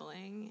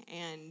reshuffling,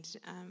 and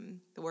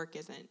the work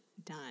isn't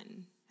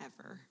done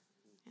ever.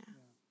 Yeah.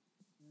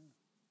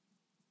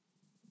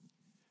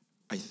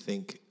 I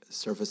think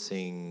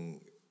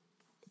surfacing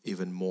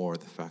even more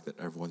the fact that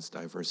everyone's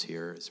diverse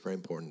here is very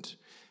important.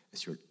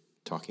 As you're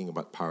talking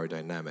about power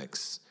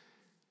dynamics,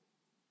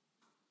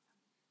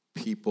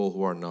 people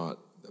who are not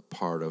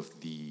part of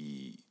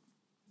the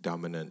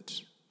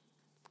dominant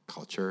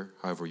culture,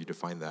 however you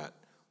define that,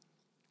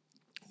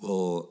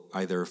 will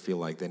either feel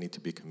like they need to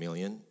be a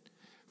chameleon.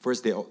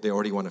 First, they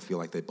already want to feel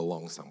like they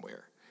belong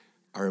somewhere.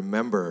 I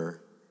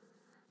remember,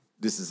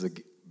 this is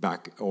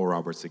back Oral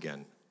Roberts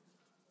again.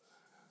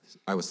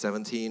 I was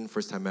 17,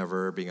 first time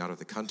ever being out of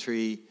the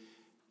country,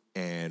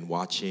 and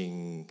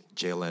watching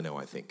Jay Leno,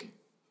 I think.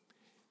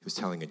 He was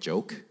telling a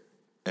joke.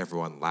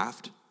 Everyone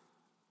laughed.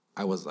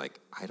 I was like,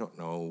 I don't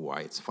know why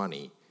it's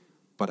funny,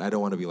 but I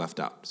don't want to be left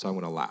out, so I'm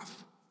going to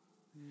laugh.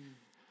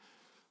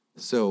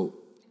 So,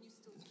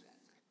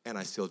 and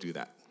I still do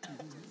that.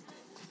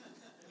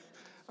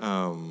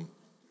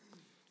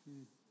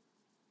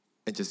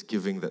 And just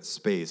giving that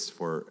space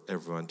for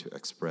everyone to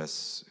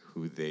express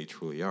who they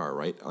truly are,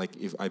 right? Like,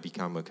 if I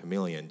become a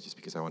chameleon just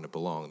because I want to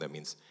belong, that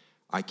means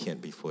I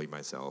can't be fully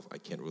myself. I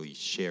can't really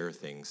share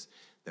things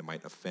that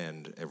might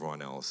offend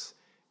everyone else.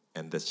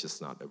 And that's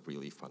just not a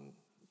really fun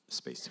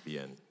space to be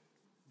in.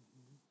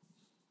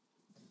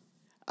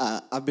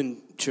 I've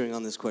been chewing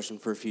on this question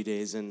for a few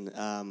days, and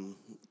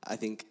I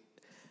think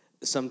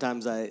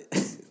sometimes I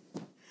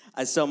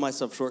sell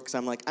myself short because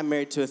I'm like, I'm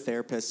married to a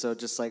therapist, so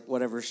just like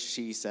whatever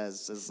she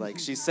says is like,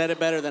 she said it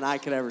better than I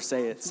could ever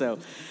say it. So,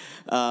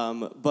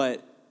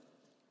 but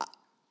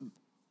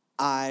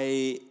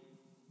I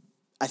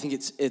think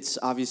it's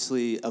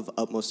obviously of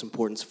utmost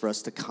importance for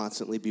us to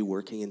constantly be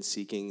working and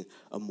seeking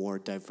a more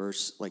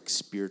diverse, like,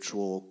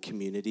 spiritual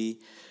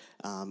community.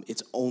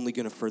 It's only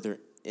going to further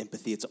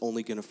empathy. It's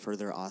only going to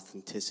further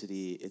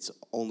authenticity. It's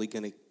only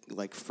going to,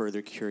 like,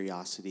 further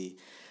curiosity.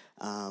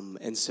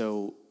 And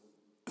so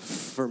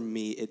for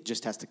me, it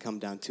just has to come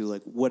down to,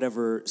 like,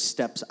 whatever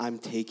steps I'm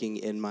taking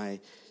in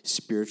my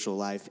spiritual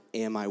life,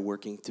 am I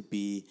working to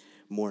be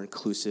more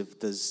inclusive?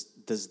 Does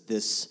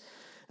this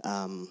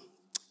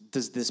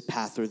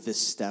path or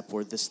this step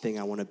or this thing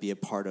I want to be a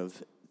part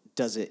of,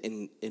 does it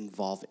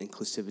involve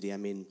inclusivity? I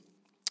mean,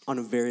 on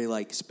a very,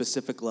 like,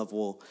 specific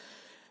level,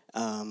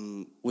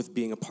 with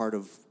being a part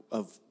of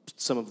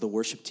some of the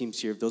worship teams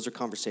here, those are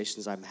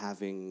conversations I'm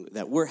having,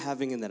 that we're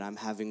having, and that I'm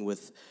having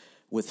with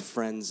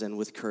friends and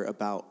with Kurt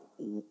about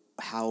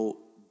how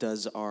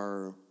does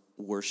our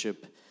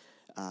worship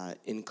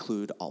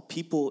include all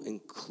people,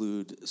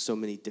 include so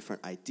many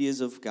different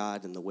ideas of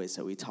God and the ways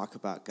that we talk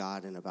about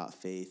God and about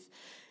faith.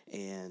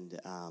 And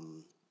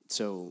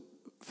so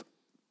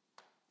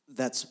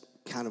that's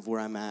kind of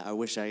where I'm at. I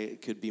wish I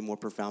could be more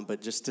profound,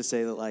 but just to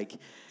say that, like,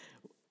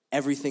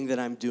 everything that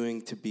I'm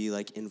doing to be,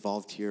 like,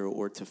 involved here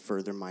or to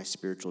further my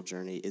spiritual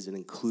journey is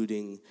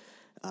including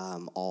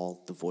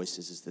all the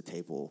voices. Is the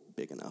table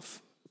big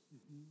enough?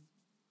 Mm-hmm.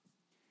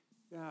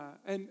 Yeah,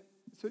 and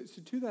so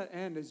to that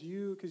end, because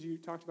you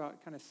talked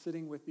about kind of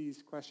sitting with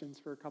these questions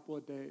for a couple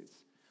of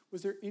days,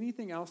 was there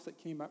anything else that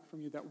came up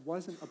from you that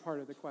wasn't a part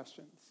of the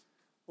questions?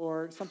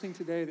 Or something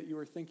today that you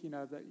were thinking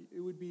of that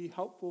it would be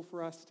helpful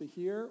for us to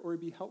hear or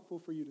it'd be helpful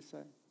for you to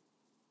say?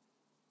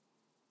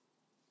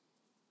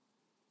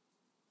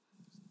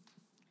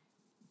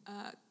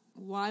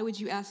 Why would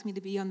you ask me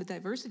to be on the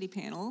diversity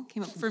panel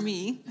came up for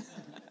me.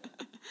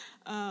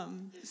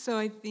 So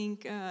I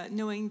think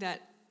knowing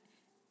that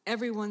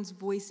everyone's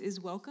voice is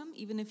welcome,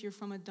 even if you're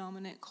from a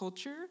dominant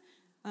culture,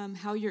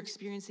 how you're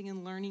experiencing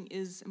and learning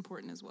is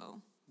important as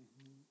well.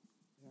 Mm-hmm.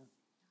 Yeah.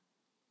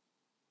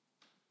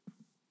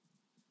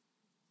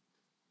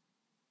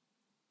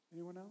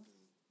 Anyone else?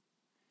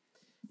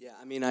 Yeah,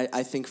 I mean,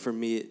 I think for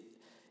me,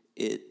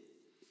 it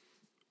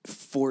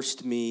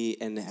forced me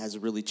and has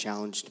really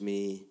challenged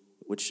me,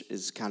 which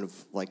is kind of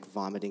like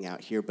vomiting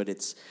out here, but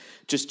it's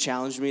just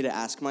challenged me to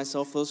ask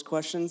myself those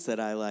questions, that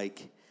I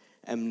like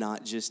am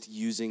not just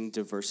using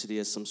diversity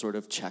as some sort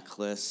of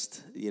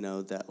checklist,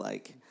 that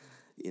like,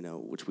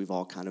 which we've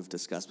all kind of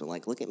discussed, but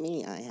like, look at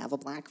me, I have a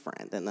black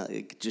friend, and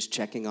like, just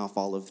checking off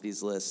all of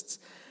these lists.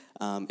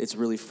 It's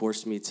really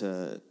forced me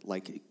to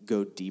like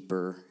go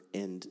deeper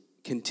and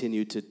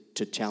continue to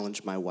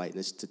challenge my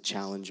whiteness, to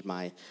challenge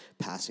my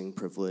passing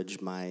privilege,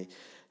 my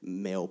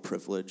male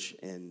privilege,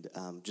 and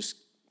just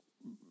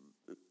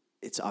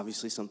it's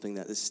obviously something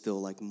that is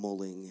still like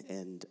mulling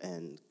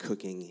and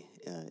cooking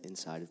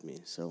inside of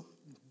me. So,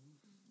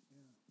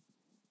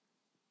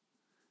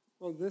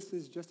 well, this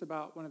is just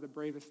about one of the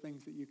bravest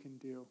things that you can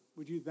do.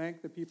 Would you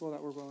thank the people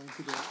that were willing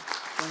to do it?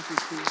 Thank you,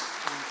 Keith.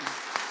 Thank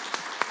you.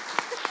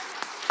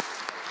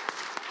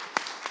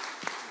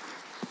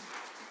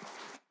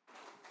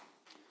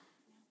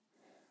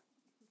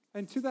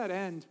 And to that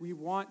end, we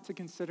want to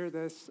consider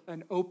this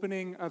an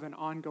opening of an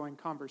ongoing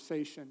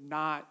conversation,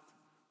 not,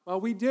 well,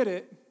 we did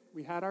it,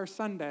 we had our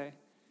Sunday,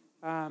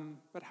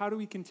 but how do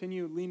we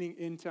continue leaning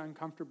into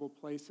uncomfortable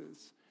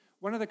places?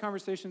 One of the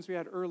conversations we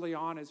had early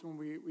on is when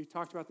we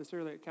talked about this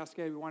earlier at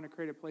Cascade, we want to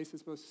create a place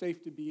that's both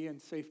safe to be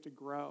and safe to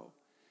grow.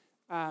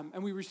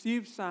 And we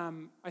received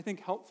some, I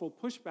think, helpful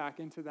pushback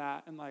into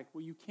that, and like,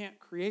 well, you can't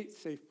create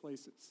safe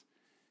places.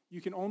 You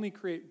can only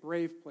create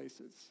brave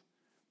places.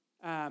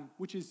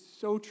 Which is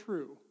so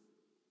true.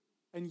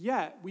 And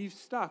yet, we've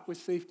stuck with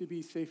safe to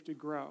be, safe to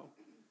grow,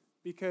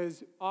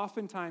 because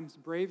oftentimes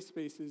brave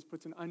spaces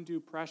puts an undue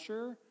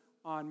pressure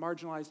on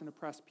marginalized and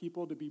oppressed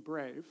people to be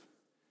brave.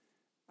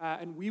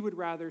 And we would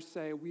rather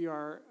say we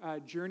are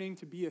journeying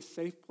to be a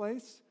safe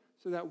place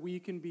so that we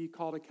can be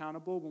called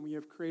accountable when we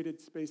have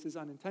created spaces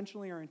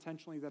unintentionally or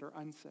intentionally that are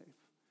unsafe.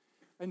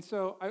 And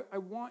so I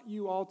want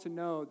you all to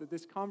know that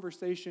this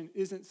conversation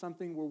isn't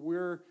something where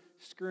we're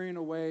scurrying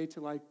away to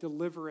like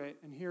deliver it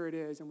and here it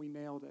is and we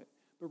nailed it,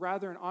 but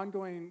rather an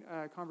ongoing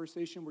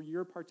conversation where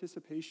your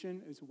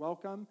participation is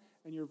welcome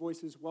and your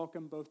voice is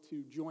welcome both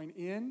to join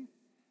in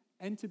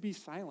and to be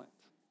silent.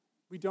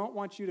 We don't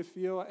want you to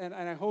feel, and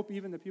I hope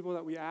even the people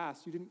that we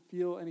asked, you didn't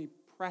feel any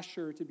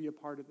pressure to be a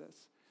part of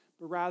this,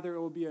 but rather it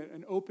will be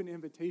an open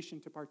invitation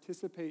to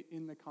participate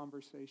in the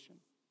conversation.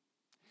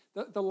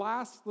 The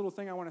last little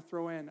thing I want to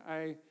throw in,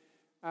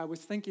 I was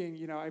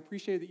thinking, I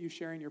appreciate that you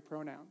sharing your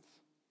pronouns.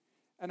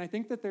 And I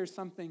think that there's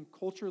something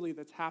culturally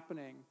that's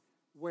happening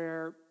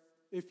where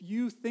if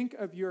you think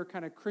of your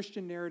kind of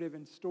Christian narrative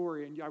and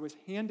story, and I was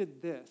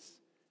handed this,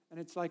 and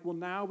it's like, well,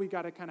 now we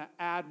got to kind of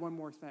add one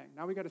more thing.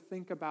 Now we got to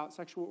think about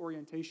sexual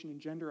orientation and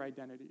gender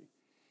identity.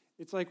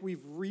 It's like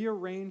we've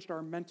rearranged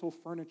our mental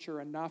furniture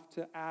enough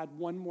to add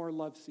one more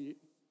love seat.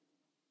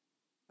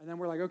 And then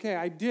we're like, okay,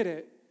 I did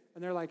it.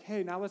 And they're like,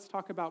 hey, now let's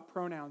talk about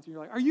pronouns. And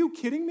you're like, are you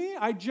kidding me?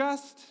 I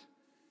just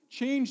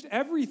changed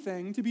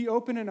everything to be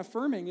open and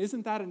affirming.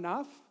 Isn't that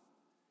enough?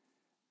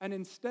 And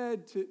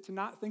instead, to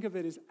not think of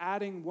it as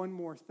adding one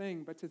more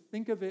thing, but to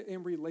think of it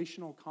in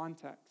relational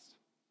context.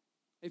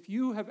 If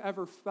you have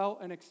ever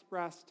felt and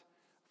expressed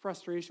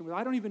frustration with,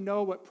 I don't even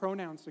know what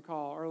pronouns to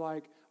call, or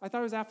like, I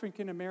thought it was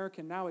African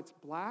American, now it's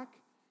black,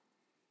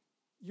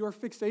 your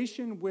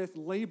fixation with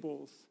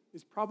labels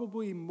is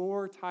probably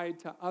more tied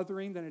to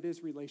othering than it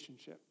is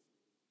relationship.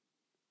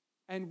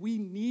 And we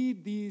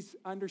need these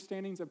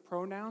understandings of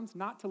pronouns,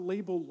 not to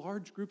label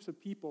large groups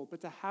of people, but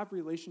to have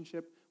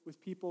relationship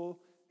with people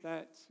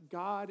that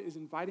God is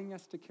inviting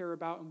us to care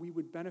about, and we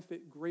would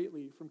benefit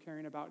greatly from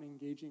caring about and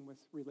engaging with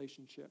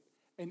relationship.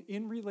 And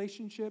in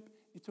relationship,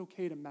 it's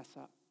okay to mess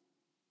up.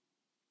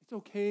 It's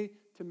okay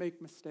to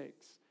make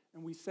mistakes.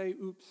 And we say,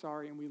 oops,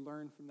 sorry, and we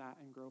learn from that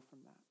and grow from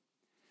that.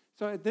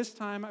 So at this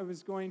time, I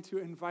was going to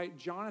invite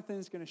Jonathan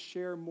is going to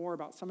share more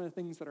about some of the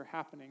things that are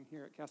happening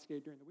here at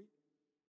Cascade during the week.